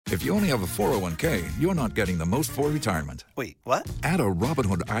If you only have a 401k, you're not getting the most for retirement. Wait, what? Add a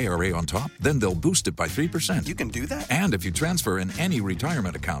Robinhood IRA on top, then they'll boost it by 3%. You can do that? And if you transfer in any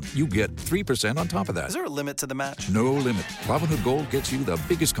retirement account, you get 3% on top of that. Is there a limit to the match? No limit. Robinhood Gold gets you the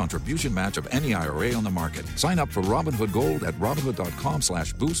biggest contribution match of any IRA on the market. Sign up for Robinhood Gold at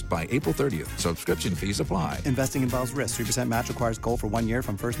Robinhood.com/boost by April 30th. Subscription fees apply. Investing involves risk. 3% match requires gold for 1 year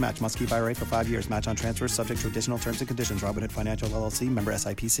from first match. Must keep IRA for 5 years. Match on transfers subject to additional terms and conditions. Robinhood Financial LLC, member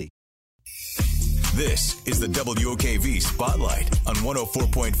SIPC. This is the WOKV Spotlight on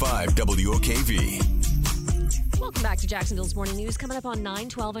 104.5 WOKV. Welcome back to Jacksonville's Morning News. Coming up on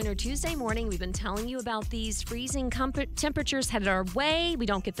 9/12 on our Tuesday morning, we've been telling you about these freezing temperatures headed our way. We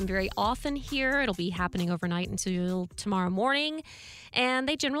don't get them very often here. It'll be happening overnight until tomorrow morning, and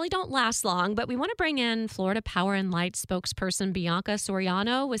they generally don't last long. But we want to bring in Florida Power and Light spokesperson Bianca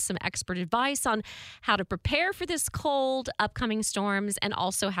Soriano with some expert advice on how to prepare for this cold, upcoming storms, and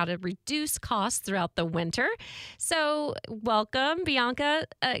also how to reduce costs throughout the winter. So welcome, Bianca.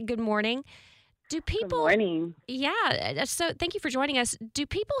 Good morning. Do people, Good morning. Yeah. So thank you for joining us. Do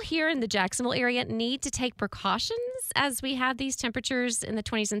people here in the Jacksonville area need to take precautions as we have these temperatures in the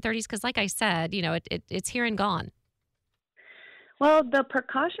 20s and 30s? Because like I said, it's here and gone. Well, the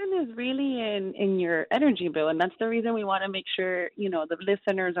precaution is really in your energy bill, and that's the reason we want to make sure, the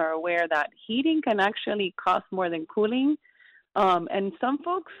listeners are aware that heating can actually cost more than cooling. And some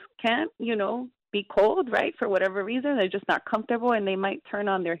folks can't, be cold, right? For whatever reason, they're just not comfortable, and they might turn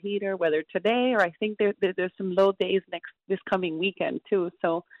on their heater, whether today or I think there's some low days this coming weekend too.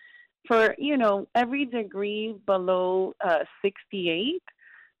 So for, every degree below 68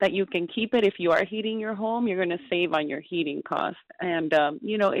 that you can keep it, if you are heating your home, you're going to save on your heating cost. And,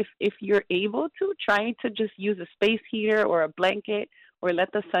 if you're able to, try to just use a space heater or a blanket or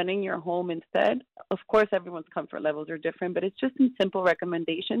let the sun in your home instead. Of course, everyone's comfort levels are different, but it's just some simple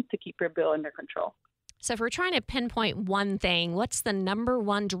recommendations to keep your bill under control. So if we're trying to pinpoint one thing, what's the number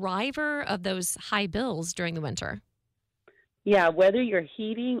one driver of those high bills during the winter? Yeah, whether you're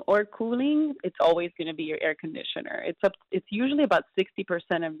heating or cooling, it's always going to be your air conditioner. It's usually about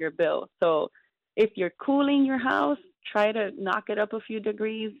 60% of your bill. So if you're cooling your house, try to knock it up a few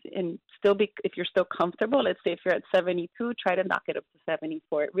degrees and if you're still comfortable, let's say if you're at 72, try to knock it up to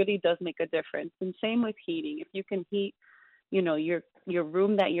 74. It really does make a difference. And same with heating. If you can heat, your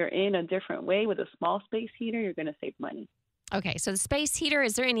room that you're in a different way with a small space heater, you're going to save money. Okay, so the space heater,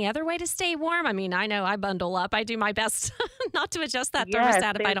 is there any other way to stay warm? I mean, I know I bundle up. I do my best not to adjust that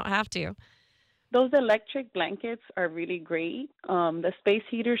thermostat if I don't have to. Those electric blankets are really great. The space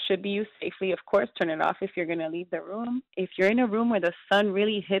heater should be used safely. Of course, turn it off if you're going to leave the room. If you're in a room where the sun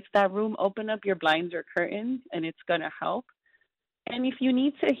really hits that room, open up your blinds or curtains, and it's going to help. And if you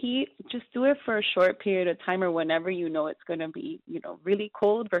need to heat, just do it for a short period of time or whenever it's going to be, really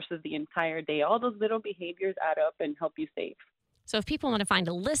cold versus the entire day. All those little behaviors add up and help you save. So if people want to find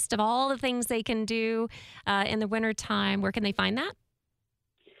a list of all the things they can do in the wintertime, where can they find that?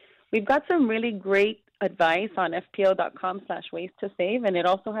 We've got some really great advice on fpl.com/ways to save, and it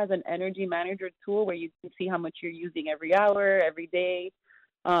also has an energy manager tool where you can see how much you're using every hour, every day,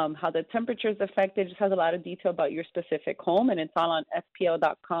 how the temperature is affected. It just has a lot of detail about your specific home, and it's all on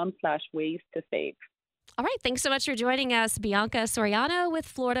fpl.com/ways to save. All right. Thanks so much for joining us, Bianca Soriano with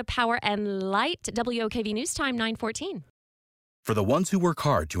Florida Power and Light, WOKV News Time 9:14. For the ones who work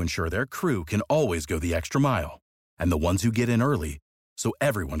hard to ensure their crew can always go the extra mile, and the ones who get in early so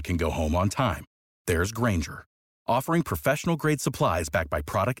everyone can go home on time, there's Grainger, offering professional-grade supplies backed by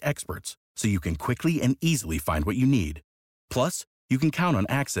product experts so you can quickly and easily find what you need. Plus, you can count on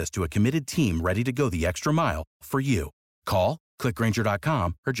access to a committed team ready to go the extra mile for you. Call, click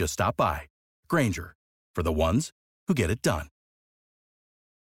Grainger.com, or just stop by. Grainger, for the ones who get it done.